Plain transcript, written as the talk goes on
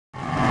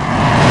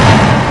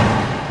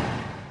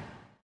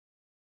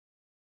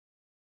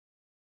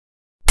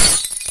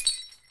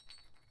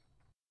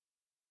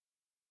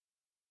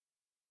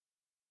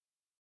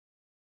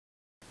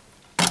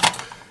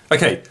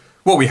Okay,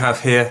 what we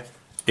have here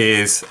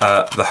is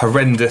the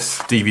horrendous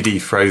DVD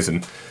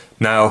Frozen.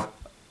 Now,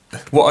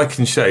 what I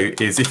can show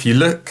is if you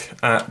look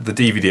at the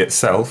DVD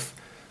itself,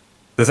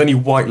 there's only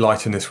white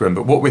light in this room,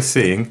 but what we're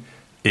seeing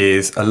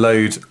is a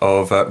load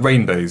of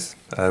rainbows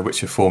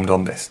which are formed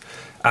on this.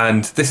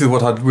 And this is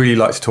what I'd really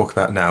like to talk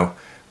about now,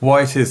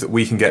 why it is that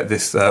we can get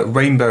this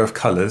rainbow of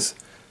colours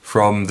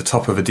from the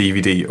top of a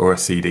DVD or a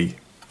CD.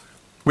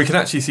 We can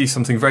actually see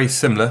something very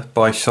similar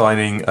by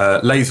shining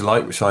laser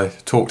light, which I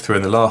talked through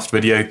in the last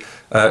video,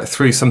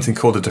 through something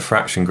called a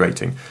diffraction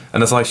grating.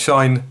 And as I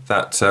shine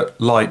that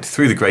light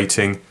through the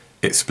grating,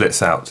 it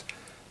splits out.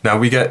 Now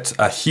we get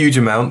a huge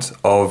amount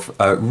of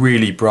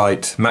really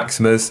bright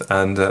maximas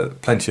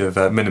and plenty of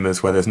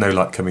minimas where there's no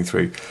light coming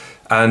through.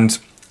 And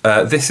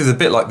this is a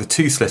bit like the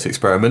 2-slit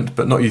experiment,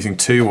 but not using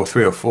 2 or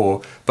 3 or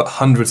 4, but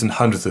hundreds and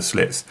hundreds of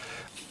slits.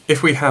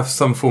 If we have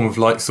some form of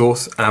light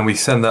source and we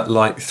send that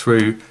light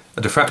through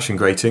a diffraction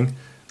grating,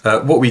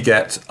 what we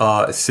get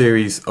are a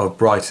series of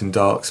bright and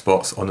dark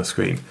spots on a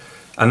screen.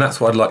 And that's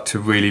what I'd like to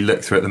really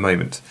look through at the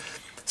moment.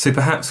 So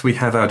perhaps we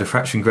have our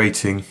diffraction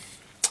grating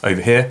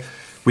over here.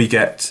 We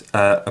get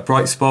a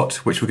bright spot,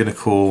 which we're going to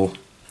call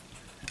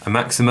a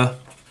maxima.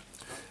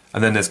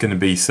 And then there's going to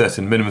be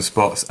certain minimum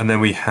spots. And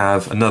then we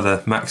have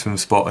another maximum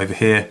spot over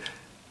here,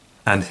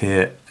 and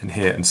here, and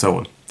here, and so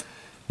on.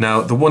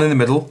 Now, the one in the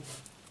middle,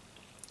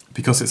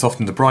 because it's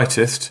often the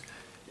brightest,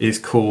 is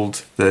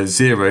called the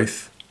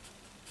 0th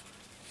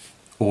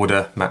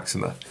order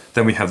maxima.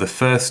 Then we have the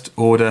 1st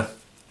order,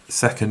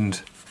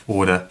 2nd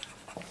order,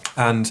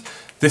 and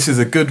this is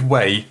a good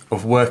way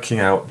of working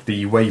out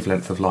the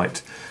wavelength of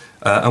light.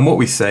 And what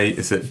we say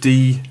is that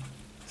d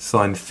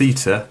sine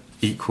theta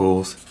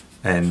equals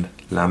n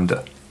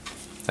lambda.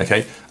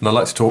 Okay, and I'd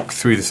like to talk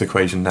through this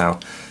equation now.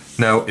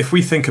 Now, if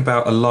we think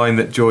about a line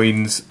that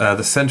joins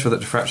the centre of that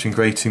diffraction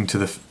grating to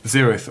the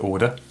 0th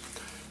order,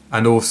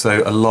 and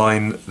also a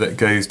line that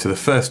goes to the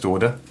 1st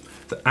order,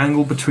 the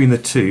angle between the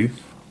two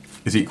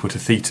is equal to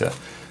theta.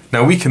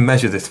 Now we can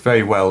measure this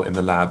very well in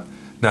the lab.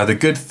 Now the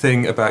good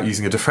thing about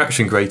using a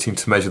diffraction grating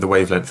to measure the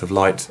wavelength of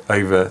light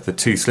over the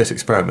 2-slit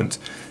experiment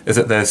is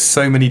that there's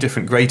so many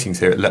different gratings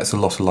here, it lets a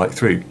lot of light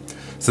through.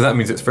 So that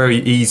means it's very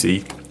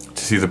easy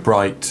to see the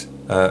bright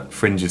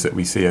fringes that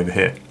we see over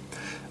here.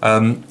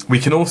 We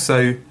can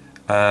also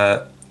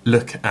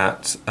look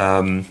at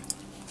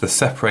the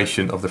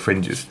separation of the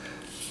fringes.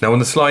 Now on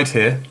the slide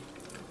here,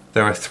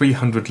 there are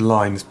 300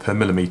 lines per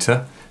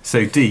millimetre,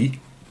 so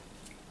D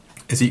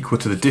is equal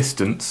to the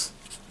distance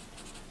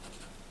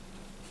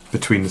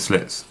between the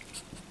slits.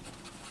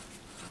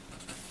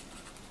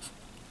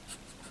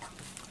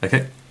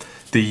 Okay,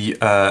 the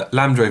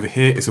lambda over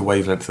here is the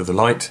wavelength of the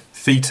light,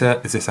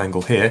 theta is this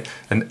angle here,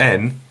 and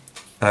n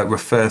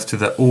refers to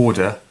the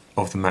order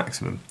of the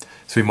maximum.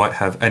 So we might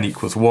have n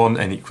equals 1,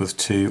 n equals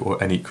 2,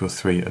 or n equals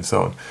 3, and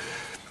so on.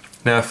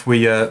 Now if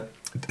we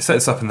set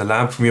this up in the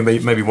lab, we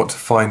maybe want to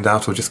find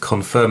out or just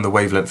confirm the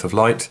wavelength of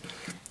light.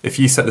 If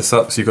you set this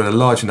up so you've got a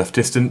large enough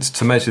distance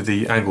to measure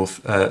the angle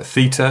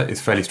theta is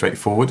fairly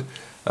straightforward,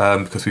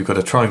 because we've got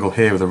a triangle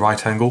here with a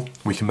right angle.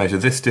 We can measure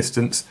this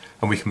distance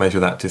and we can measure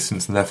that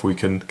distance, and therefore we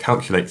can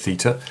calculate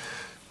theta.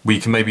 We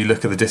can maybe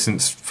look at the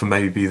distance from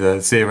maybe the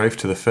 0th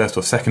to the 1st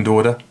or 2nd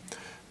order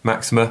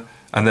maxima,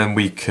 and then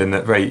we can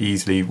very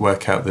easily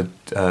work out the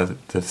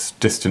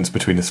distance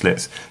between the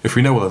slits. If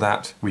we know all of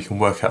that, we can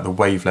work out the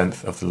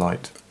wavelength of the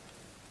light.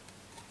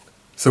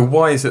 So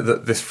why is it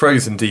that this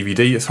frozen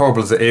DVD, as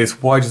horrible as it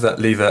is, why does that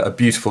leave a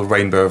beautiful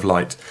rainbow of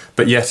light?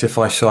 But yet if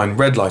I shine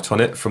red light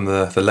on it from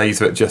the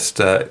laser, it just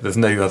there's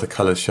no other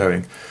colours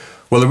showing.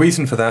 Well, the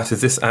reason for that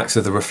is this acts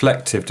as a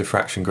reflective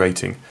diffraction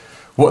grating.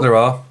 What there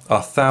are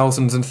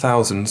thousands and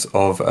thousands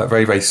of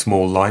very, very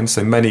small lines,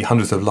 so many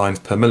hundreds of lines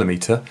per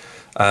millimetre,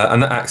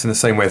 and that acts in the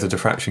same way as a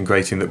diffraction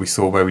grating that we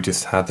saw where we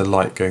just had the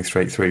light going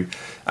straight through.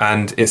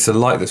 And it's the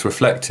light that's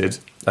reflected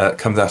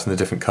comes out in the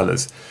different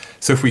colours.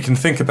 So if we can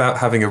think about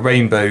having a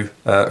rainbow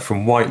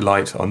from white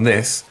light on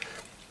this,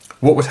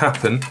 what would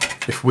happen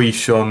if we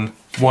shone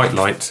white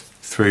light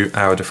through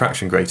our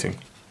diffraction grating?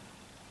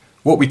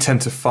 What we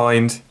tend to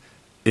find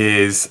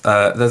is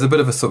there's a bit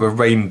of a sort of a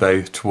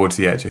rainbow towards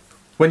the edge.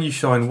 When you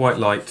shine white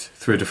light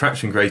through a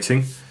diffraction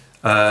grating,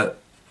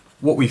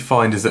 what we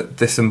find is that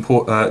this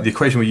the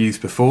equation we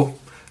used before,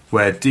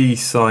 where d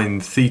sine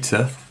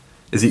theta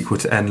is equal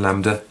to n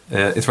lambda,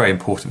 is very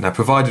important. Now,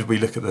 provided we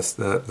look at this,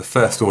 the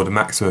 1st order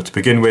maxima to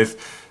begin with,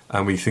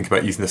 and we think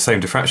about using the same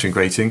diffraction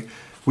grating,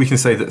 we can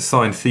say that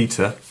sine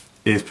theta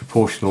is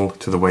proportional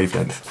to the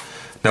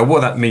wavelength. Now,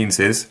 what that means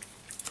is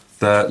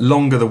the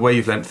longer the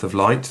wavelength of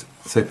light,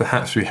 so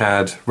perhaps we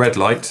had red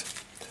light,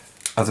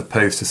 as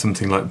opposed to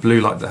something like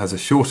blue light that has a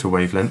shorter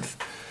wavelength,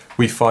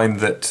 we find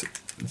that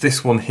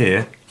this one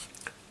here,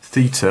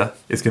 theta,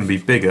 is going to be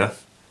bigger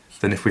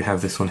than if we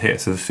have this one here.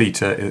 So the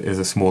theta is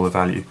a smaller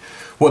value.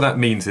 What that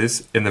means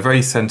is, in the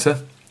very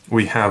centre,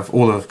 we have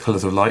all the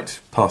colours of light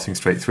passing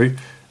straight through,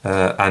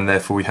 and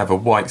therefore we have a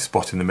white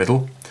spot in the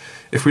middle.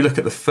 If we look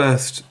at the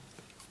 1st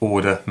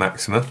order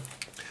maxima,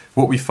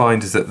 what we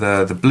find is that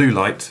the blue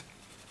light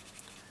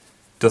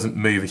doesn't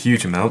move a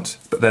huge amount,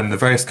 but then the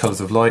various colours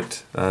of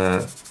light,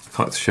 I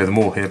can't show them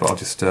all here, but I'll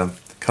just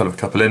colour a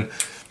couple in.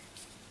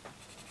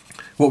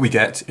 What we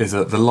get is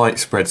that the light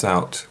spreads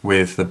out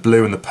with the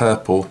blue and the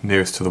purple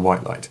nearest to the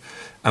white light.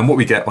 And what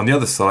we get on the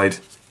other side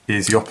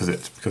is the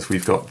opposite, because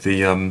we've got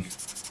the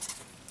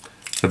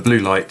blue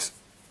light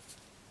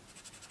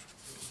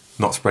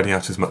not spreading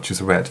out as much as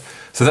the red.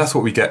 So that's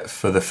what we get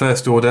for the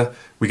first order.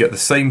 We get the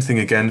same thing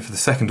again for the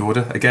second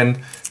order.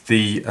 Again,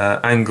 the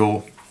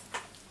angle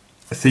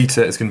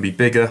theta is going to be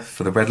bigger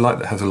for the red light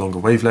that has a longer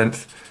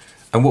wavelength.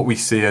 And what we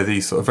see are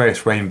these sort of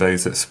various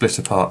rainbows that split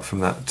apart from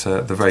that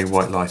the very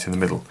white light in the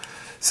middle.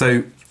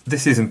 So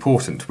this is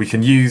important. We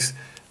can use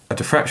a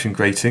diffraction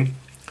grating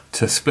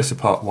to split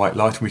apart white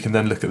light, and we can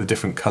then look at the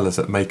different colours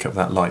that make up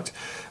that light.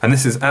 And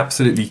this is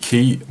absolutely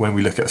key when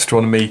we look at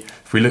astronomy.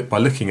 If we look by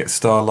looking at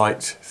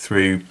starlight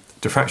through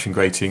diffraction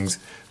gratings,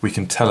 we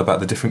can tell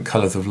about the different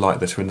colours of light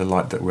that are in the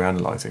light that we're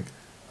analysing.